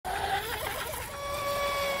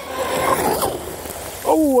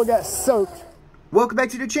Oh, I got soaked. Welcome back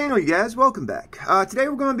to the channel, you guys. Welcome back. Today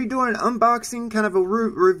we're going to be doing an unboxing, kind of a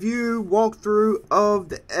review, walkthrough of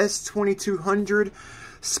the S2200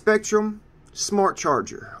 Spektrum Smart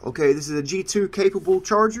Charger. Okay, this is a G2 capable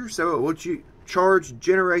charger, so it will charge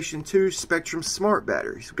Generation 2 Spektrum Smart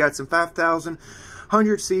batteries. We've got some 5100C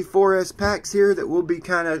 4S packs here that we'll be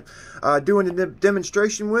kind of doing a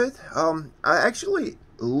demonstration with. I actually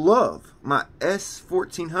love my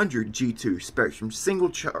S1400 G2 Spektrum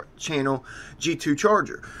single channel G2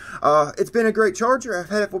 charger. It's been a great charger. I've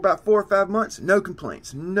had it for about 4 or 5 months. No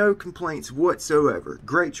complaints whatsoever.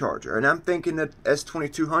 Great charger, and I'm thinking that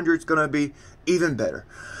S2200 is going to be even better.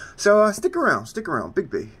 So stick around,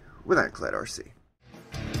 Big B with Ironclad RC.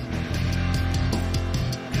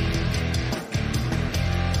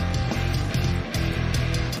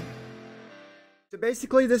 So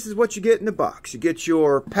basically, this is what you get in the box. You get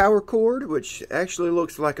your power cord, which actually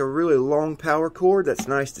looks like a really long power cord. That's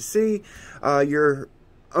nice to see. Your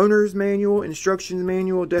owner's manual, instructions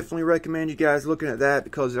manual. Definitely recommend you guys looking at that,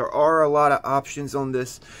 because there are a lot of options on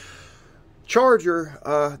this charger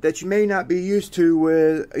that you may not be used to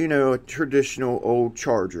with, you know, a traditional old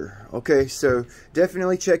charger. Okay, so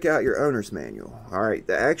definitely check out your owner's manual. All right,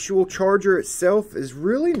 the actual charger itself is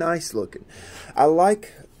really nice looking. I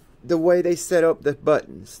like the way they set up the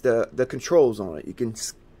buttons, the controls on it. You can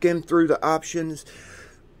skim through the options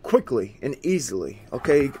quickly and easily.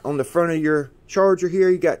 Okay, on the front of your charger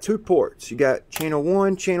here, you got 2 ports. You got channel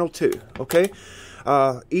 1, channel 2. Okay,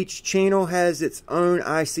 each channel has its own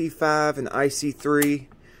IC5 and IC3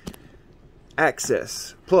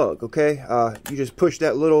 access plug. Okay, you just push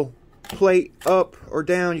that little plate up or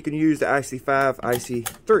down. You can use the IC5,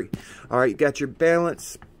 IC3. All right, you got your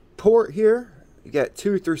balance port here. You got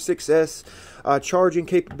 2 through 6S charging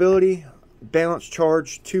capability. Balance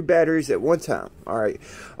charge 2 batteries at one time. All right.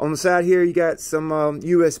 On the side here, you got some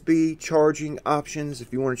USB charging options.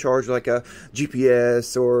 If you want to charge like a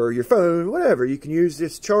GPS or your phone, whatever, you can use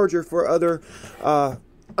this charger for other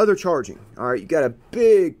charging. All right. You got a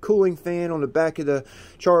big cooling fan on the back of the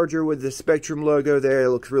charger with the Spektrum logo there. It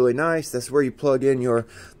looks really nice. That's where you plug in your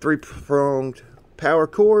 3-pronged power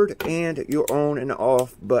cord and your on and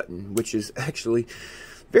off button, which is actually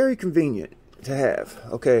very convenient to have.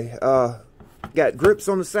 Okay, got grips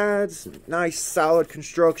on the sides, nice solid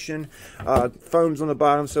construction, foams on the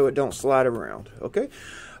bottom so it don't slide around. Okay,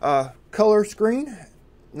 color screen,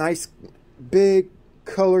 nice big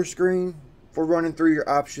color screen for running through your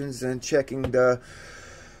options and checking the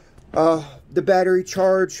battery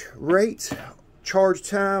charge rate, charge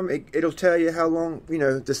time. It'll tell you how long, you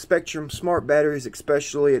know, the Spektrum smart batteries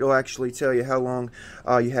especially, it'll actually tell you how long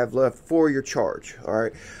you have left for your charge. All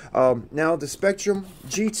right, now the Spektrum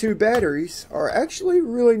G2 batteries are actually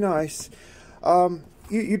really nice.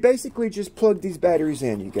 You basically just plug these batteries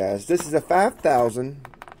in, you guys. This is a 5000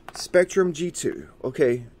 Spektrum G2.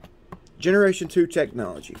 Okay, Generation 2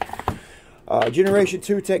 technology. Generation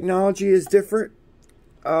 2 technology is different.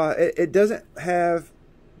 It doesn't have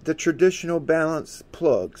the traditional balance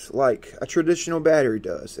plugs like a traditional battery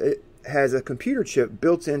does. It has a computer chip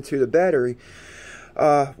built into the battery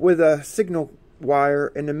with a signal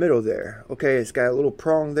wire in the middle there. Okay, it's got a little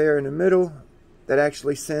prong there in the middle that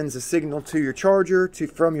actually sends a signal to your charger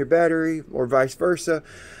from your battery, or vice versa.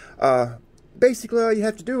 Basically, all you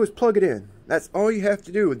have to do is plug it in. That's all you have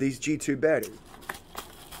to do with these G2 batteries.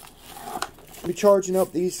 Be charging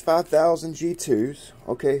up these 5000 G2s,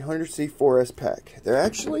 okay, 100C 4S pack. They're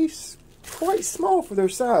actually quite small for their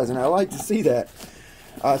size, and I like to see that.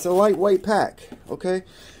 It's a lightweight pack, okay.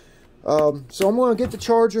 So I'm going to get the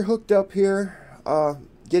charger hooked up here,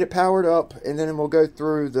 get it powered up, and then we'll go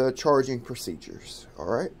through the charging procedures, all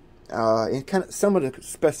right, and kind of some of the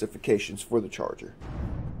specifications for the charger.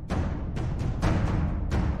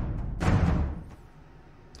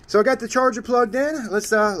 So I got the charger plugged in.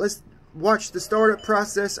 Let's watch the startup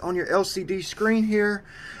process on your LCD screen here.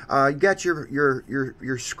 You got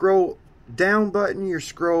your scroll down button, your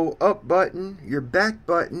scroll up button, your back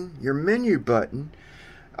button, your menu button,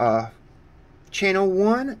 channel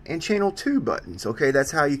 1 and channel 2 buttons. Okay,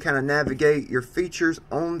 that's how you kind of navigate your features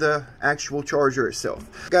on the actual charger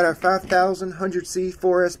itself. Got our 5100C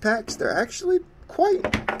 4S packs. They're actually quite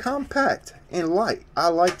compact and light. I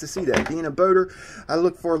like to see that. Being a boater, I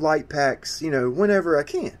look for light packs, you know, whenever I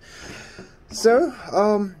can. So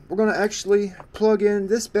we're going to actually plug in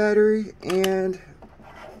this battery and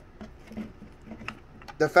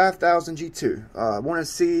the 5000 G2. I want to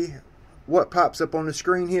see what pops up on the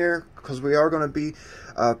screen here, because we are going to be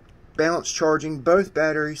balance charging both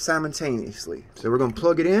batteries simultaneously. So we're going to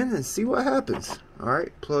plug it in and see what happens. All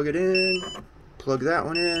right, plug it in, plug that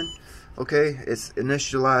one in. Okay, it's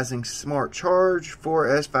initializing smart charge for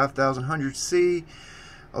S2200C.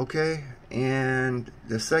 Okay, and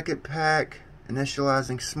the second pack,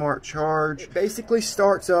 initializing smart charge, it basically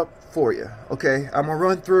starts up for you. Okay, I'm gonna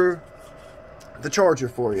run through the charger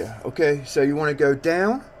for you. Okay, so you want to go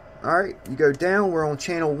down. All right, you go down. We're on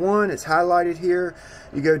channel 1. It's highlighted here.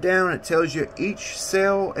 You go down. It tells you each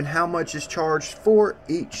cell and how much is charged for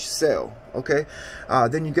each cell. Okay,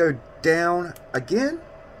 then you go down again.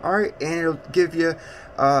 All right, and it'll give you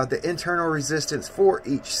the internal resistance for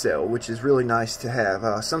each cell, which is really nice to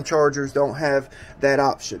have. Some chargers don't have that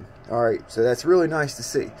option. All right, so that's really nice to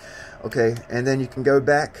see. Okay, and then you can go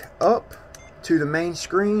back up to the main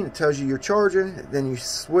screen. It tells you you're charging. Then you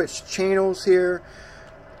switch channels here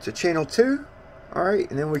to channel 2. All right,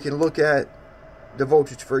 and then we can look at the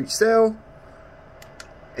voltage for each cell,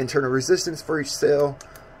 internal resistance for each cell.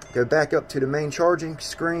 Go back up to the main charging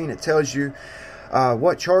screen. It tells you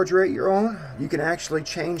what charge rate you're on. You can actually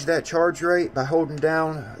change that charge rate by holding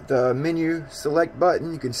down the menu select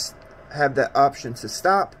button. You can have that option to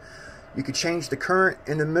stop. You could change the current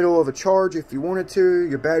in the middle of a charge if you wanted to.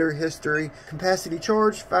 Your battery history. Capacity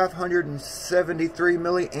charge 573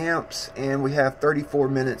 milliamps, and we have 34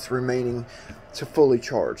 minutes remaining to fully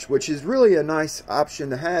charge, which is really a nice option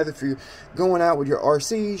to have if you're going out with your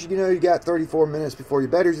RCs. You know, you got 34 minutes before your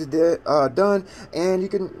batteries are done, and you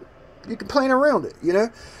can plan around it, you know.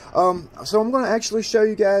 So I'm going to actually show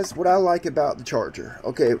you guys what I like about the charger.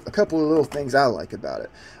 Okay, a couple of little things I like about it.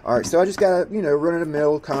 All right, so I just got a, you know,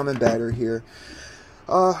 run-of-the-mill common battery here.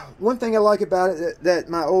 One thing I like about it that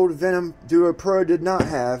my old Venom Duo Pro did not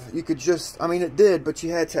have, you could just, I mean, it did, but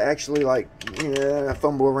you had to actually, like, you know,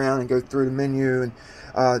 fumble around and go through the menu, and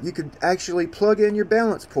you could actually plug in your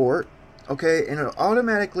balance port, okay, and it'll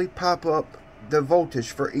automatically pop up the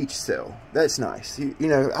voltage for each cell. That's nice. You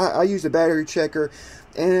know, I use a battery checker,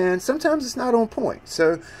 and sometimes it's not on point.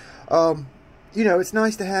 So, you know, it's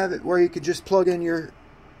nice to have it where you can just plug in your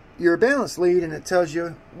balance lead, and it tells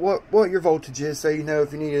you what your voltage is, so you know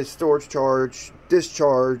if you need a storage charge,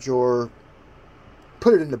 discharge, or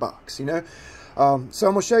put it in the box, you know. So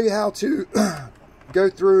I'm going to show you how to go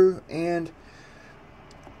through and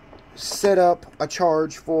set up a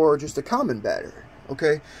charge for just a common battery.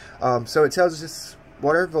 Okay, so it tells us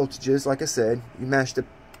what our voltage is. Like I said, you mash the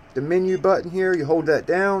menu button here, you hold that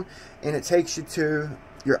down, and it takes you to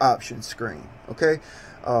your options screen. Okay,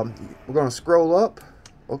 we're going to scroll up,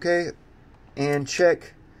 okay, and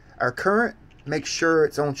check our current. Make sure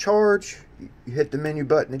it's on charge. You hit the menu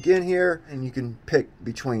button again here, and you can pick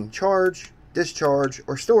between charge, discharge,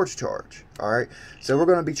 or storage charge. All right, so we're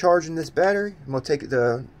going to be charging this battery. I'm going to take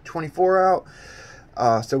the 24 out.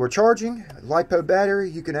 So we're charging LiPo battery.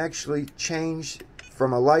 You can actually change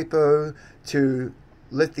from a LiPo to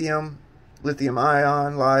lithium, lithium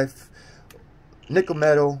ion, life, nickel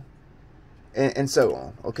metal, and so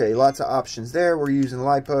on. Okay, lots of options there. We're using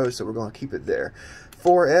LiPo, so we're going to keep it there.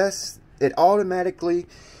 4S, it automatically,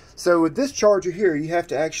 so with this charger here, you have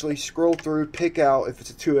to actually scroll through, pick out if it's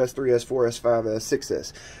a 2S, 3S, 4S, 5S,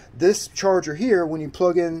 6S. This charger here, when you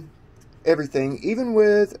plug in everything, even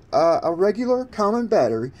with a regular common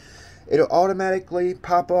battery, it'll automatically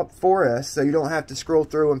pop up 4S, so you don't have to scroll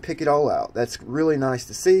through and pick it all out. That's really nice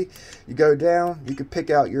to see. You go down, you can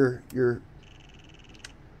pick out your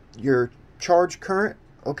charge current.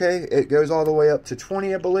 Okay, it goes all the way up to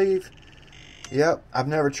 20, I believe. Yep, I've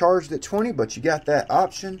never charged at 20, but you got that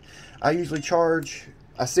option. I usually charge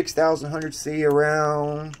a 6100C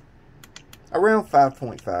around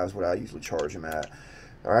 5.5 is what I usually charge them at.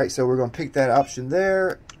 All right, so we're going to pick that option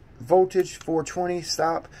there. Voltage 420,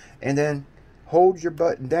 stop, and then hold your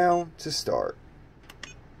button down to start.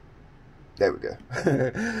 There we go.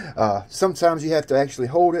 Sometimes you have to actually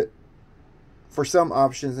hold it for some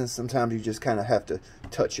options, and sometimes you just kind of have to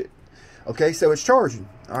touch it. Okay, so it's charging.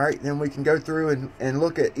 All right, then we can go through and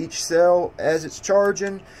look at each cell as it's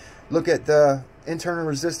charging. Look at the internal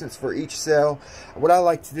resistance for each cell. What I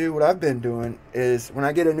like to do, what I've been doing, is when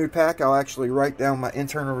I get a new pack, I'll actually write down my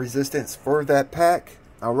internal resistance for that pack.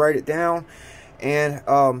 I'll write it down, and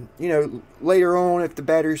you know, later on, if the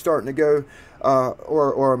battery's starting to go,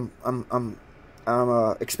 or I'm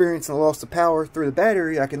experiencing a loss of power through the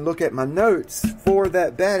battery, I can look at my notes for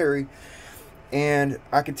that battery, and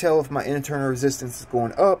I can tell if my internal resistance is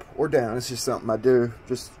going up or down. It's just something I do,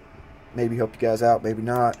 just maybe help you guys out, maybe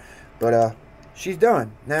not. But she's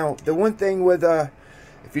done. Now, the one thing with,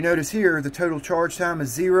 if you notice here, the total charge time is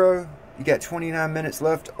 0. You got 29 minutes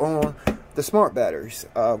left on the smart batteries.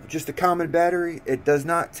 Just a common battery, it does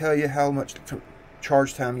not tell you how much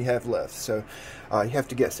charge time you have left. So you have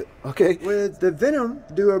to guess it. Okay, with the Venom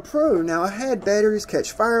Duo Pro, now I had batteries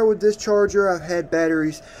catch fire with this charger. I've had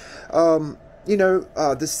batteries, you know,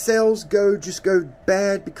 the cells just go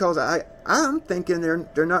bad because I'm thinking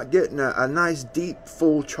they're not getting a nice deep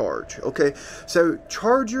full charge. Okay, so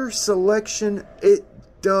charger selection, it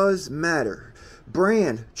does matter.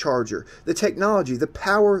 Brand charger, the technology, the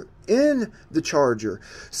power in the charger,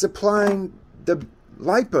 supplying the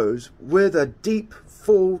lipos with a deep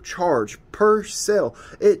full charge per cell.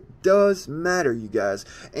 It does matter, you guys.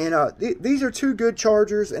 And these are two good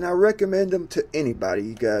chargers, and I recommend them to anybody,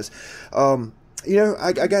 you guys. You know,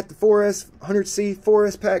 I got the 4S100C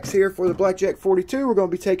 4S packs here for the Blackjack 42. We're going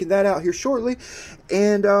to be taking that out here shortly.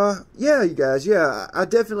 And yeah, you guys, yeah, I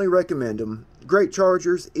definitely recommend them. Great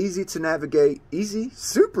chargers, easy to navigate,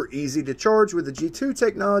 super easy to charge with the G2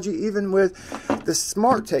 technology, even with the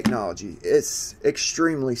smart technology. It's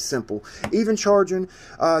extremely simple. Even charging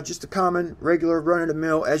just a common, regular,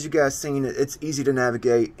 run-of-the-mill, as you guys seen, it's easy to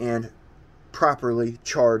navigate and properly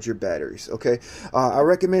charge your batteries, okay? I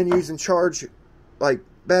recommend using like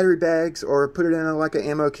battery bags, or put it in like an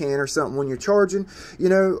ammo can or something when you're charging. You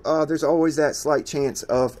know, there's always that slight chance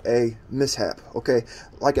of a mishap. Okay,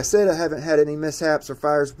 like I said, I haven't had any mishaps or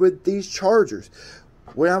fires with these chargers.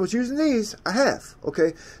 When I was using these, I have.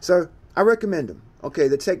 Okay, so I recommend them. Okay,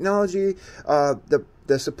 the technology,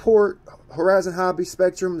 the support, Horizon Hobby,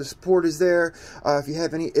 Spektrum, the support is there. If you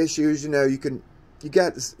have any issues, you know, you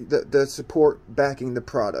got the support backing the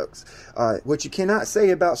products, which you cannot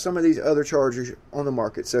say about some of these other chargers on the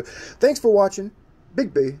market. So thanks for watching.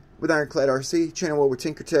 Big B with Ironclad RC, channel where we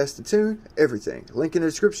tinker, test, and tune everything. Link in the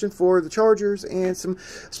description for the chargers and some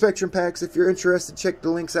Spektrum packs. If you're interested, check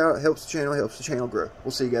the links out. It helps the channel grow.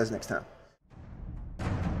 We'll see you guys next time.